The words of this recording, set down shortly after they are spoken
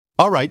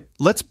Alright,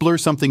 let's blur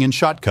something in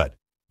Shotcut.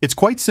 It's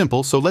quite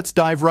simple, so let's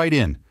dive right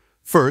in.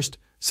 First,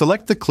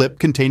 select the clip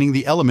containing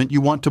the element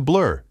you want to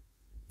blur.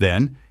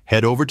 Then,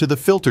 head over to the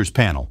Filters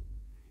panel.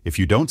 If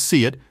you don't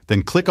see it,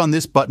 then click on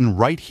this button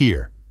right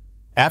here.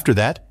 After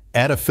that,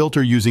 add a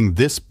filter using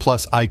this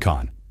plus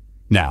icon.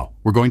 Now,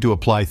 we're going to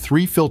apply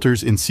 3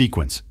 filters in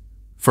sequence.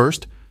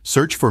 First,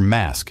 search for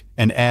Mask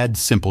and add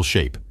Simple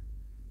Shape.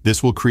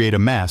 This will create a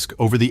mask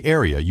over the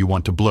area you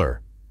want to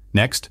blur.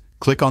 Next,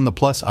 click on the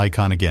plus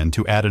icon again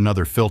to add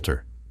another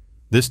filter.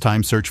 This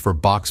time search for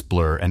Box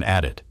Blur and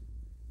add it.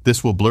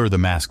 This will blur the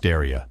masked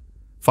area.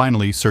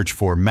 Finally, search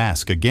for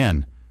Mask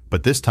again,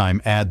 but this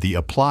time add the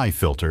Apply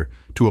filter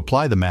to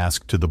apply the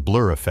mask to the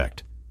blur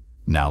effect.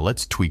 Now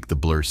let's tweak the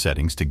blur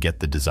settings to get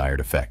the desired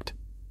effect.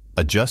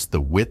 Adjust the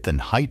width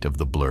and height of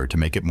the blur to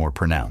make it more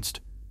pronounced.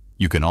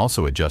 You can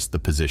also adjust the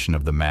position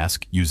of the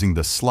mask using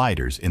the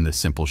sliders in the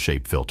Simple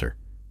Shape filter.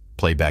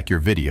 Play back your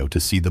video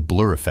to see the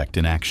blur effect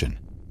in action.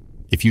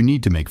 If you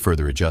need to make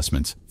further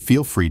adjustments,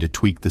 feel free to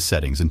tweak the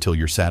settings until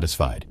you're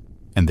satisfied.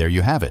 And there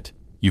you have it.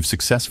 You've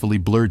successfully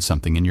blurred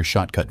something in your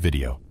Shotcut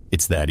video.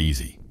 It's that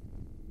easy.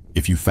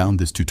 If you found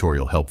this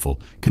tutorial helpful,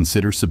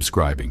 consider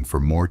subscribing for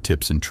more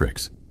tips and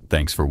tricks.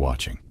 Thanks for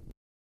watching.